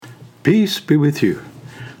Peace be with you.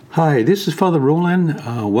 Hi, this is Father Roland.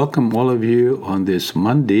 Welcome all of you on this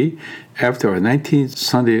Monday after our 19th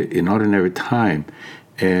Sunday in Ordinary Time.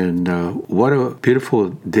 And what a beautiful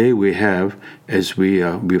day we have as we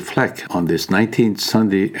reflect on this 19th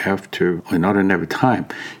Sunday after in Ordinary Time.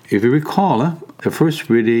 If you recall, the first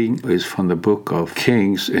reading is from the book of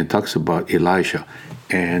Kings and talks about Elijah.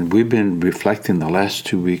 And we've been reflecting the last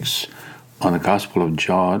 2 weeks on the Gospel of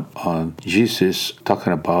John, on Jesus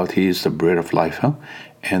talking about he is the bread of life,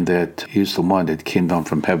 and that he's the one that came down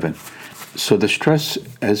from heaven. So the stress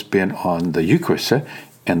has been on the Eucharist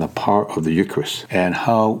and the power of the Eucharist, and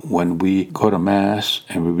how when we go to Mass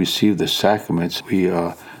and we receive the sacraments, we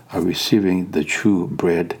are receiving the true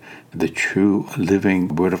bread, the true living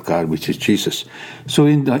Word of God, which is Jesus. So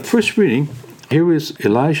in the first reading, here is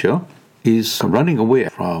Elijah. He's running away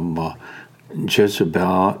from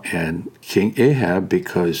Jezebel and King Ahab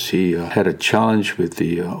because he had a challenge with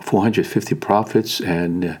the 450 prophets,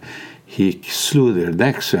 and he slew their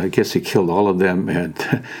necks. I guess he killed all of them,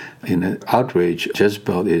 and in an outrage,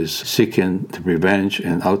 Jezebel is seeking revenge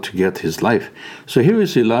and out to get his life. So here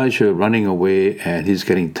is Elijah running away, and he's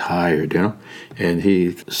getting tired, and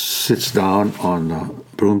he sits down on a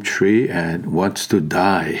broom tree and wants to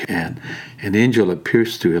die. And an angel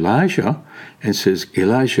appears to Elijah and says,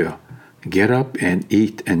 "Elijah, get up and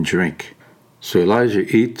eat and drink." So Elijah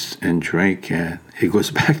eats and drinks, and he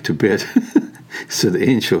goes back to bed. So the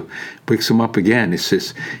angel wakes him up again. He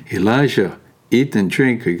says, "Elijah, eat and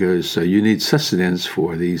drink because you need sustenance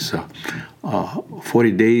for these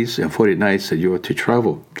 40 days and 40 nights that you are to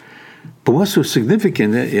travel." But what's so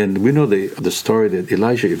significant, and we know the story that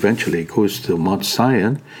Elijah eventually goes to Mount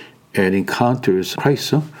Zion and encounters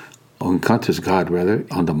Christ, or encounters God rather,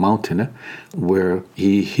 on the mountain, where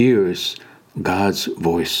he hears God's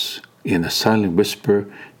voice in a silent whisper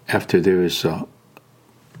after there is a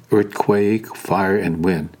earthquake, fire, and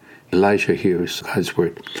wind. Elijah hears God's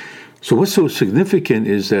word. So what's so significant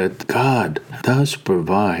is that God does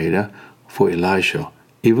provide for Elijah.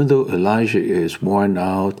 Even though Elijah is worn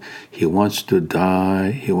out, he wants to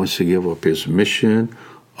die, he wants to give up his mission,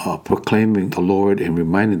 proclaiming the Lord and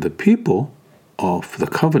reminding the people of the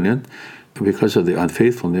covenant because of the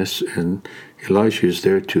unfaithfulness, and Elijah is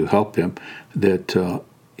there to help them, that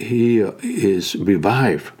he is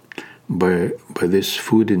revived by this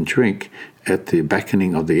food and drink at the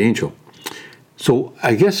beckoning of the angel. So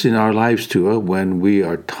I guess in our lives too, when we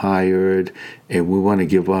are tired and we want to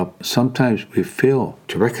give up, sometimes we fail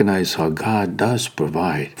to recognize how God does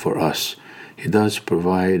provide for us. He does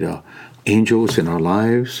provide angels in our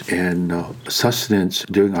lives and sustenance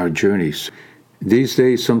during our journeys. These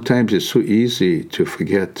days, sometimes it's so easy to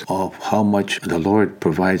forget of how much the Lord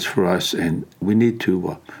provides for us, and we need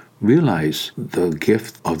to realize the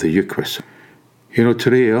gift of the Eucharist.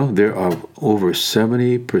 Today there are over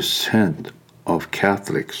 70% of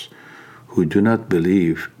Catholics who do not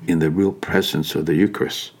believe in the real presence of the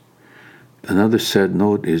Eucharist. Another sad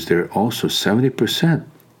note is there are also 70%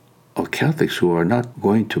 of Catholics who are not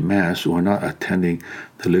going to Mass or not attending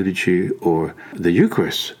the liturgy or the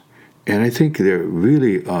Eucharist. And I think they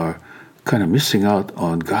really are kind of missing out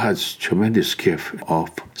on God's tremendous gift of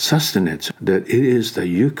sustenance, that it is the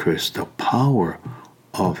Eucharist, the power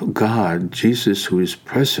of God, Jesus, who is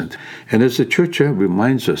present. And as the Church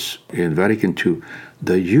reminds us in Vatican II,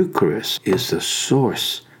 the Eucharist is the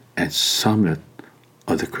source and summit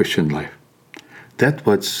of the Christian life. That's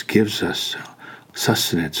what gives us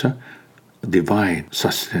sustenance, divine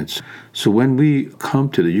sustenance. So when we come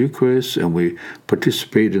to the Eucharist and we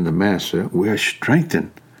participate in the Mass, we are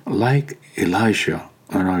strengthened like Elijah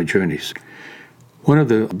on our journeys. One of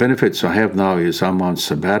the benefits I have now is I'm on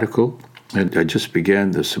sabbatical, and I just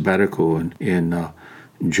began the sabbatical in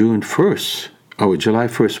July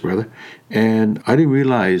 1st rather, and I didn't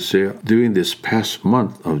realize during this past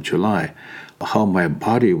month of July how my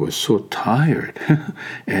body was so tired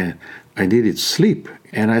and I needed sleep.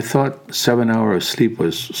 And I thought 7 hours of sleep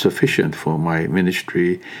was sufficient for my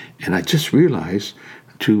ministry. And I just realized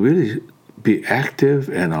to really be active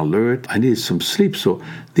and alert, I needed some sleep. So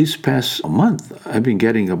this past month, I've been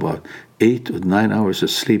getting about 8 to 9 hours of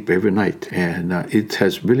sleep every night. And it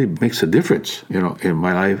has really makes a difference, in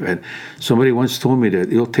my life. And somebody once told me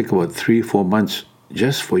that it'll take about 3-4 months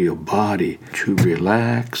just for your body to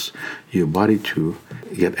relax, your body to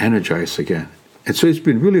get energized again. And so it's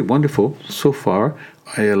been really wonderful so far.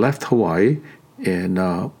 I left Hawaii in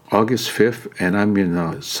August 5th, and I'm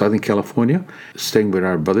in Southern California, staying with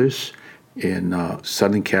our brothers in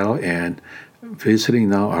Southern Cal, and visiting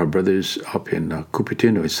now our brothers up in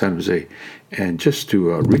Cupertino in San Jose, and just to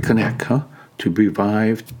reconnect, to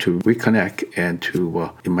revive, to reconnect, and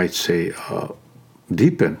to, you might say,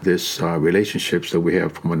 deepen this relationships that we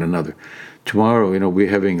have from one another. Tomorrow, we're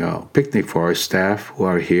having a picnic for our staff who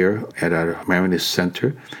are here at our Mariners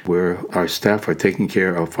Center, where our staff are taking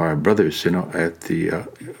care of our brothers, at the,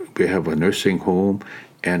 we have a nursing home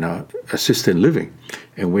and assisted living.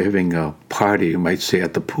 And we're having a party, you might say,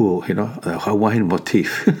 at the pool, a Hawaiian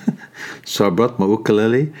motif. So I brought my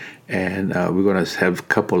ukulele, and we're going to have a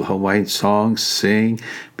couple Hawaiian songs, sing,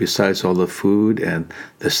 besides all the food. And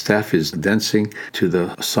the staff is dancing to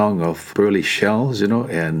the song of Pearly Shells,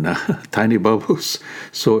 and Tiny Bubbles.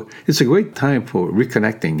 So it's a great time for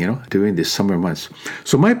reconnecting, during the summer months.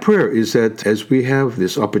 So my prayer is that as we have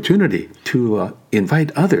this opportunity to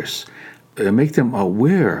invite others, make them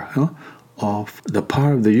aware of the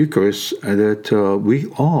power of the Eucharist, that we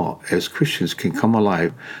all, as Christians, can come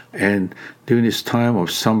alive. And during this time of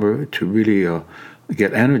summer, to really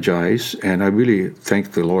get energized. And I really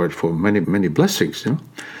thank the Lord for many, many blessings.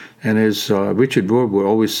 And as Richard Rohr would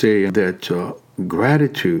always say, that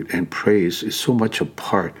gratitude and praise is so much a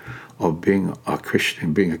part of being a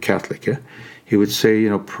Christian, being a Catholic. Yeah? He would say,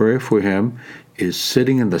 prayer for him is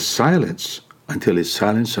sitting in the silence until it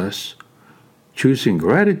silences us, choosing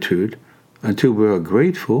gratitude until we are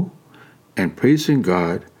grateful, and praising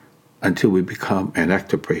God until we become an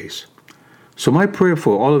act of praise. So my prayer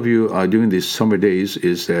for all of you during these summer days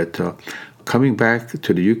is that coming back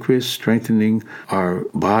to the Eucharist, strengthening our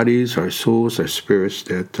bodies, our souls, our spirits,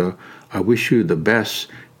 that I wish you the best,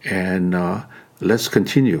 and let's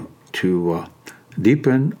continue to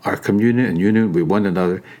deepen our communion and union with one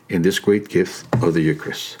another in this great gift of the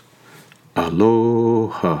Eucharist.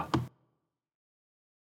 Aloha.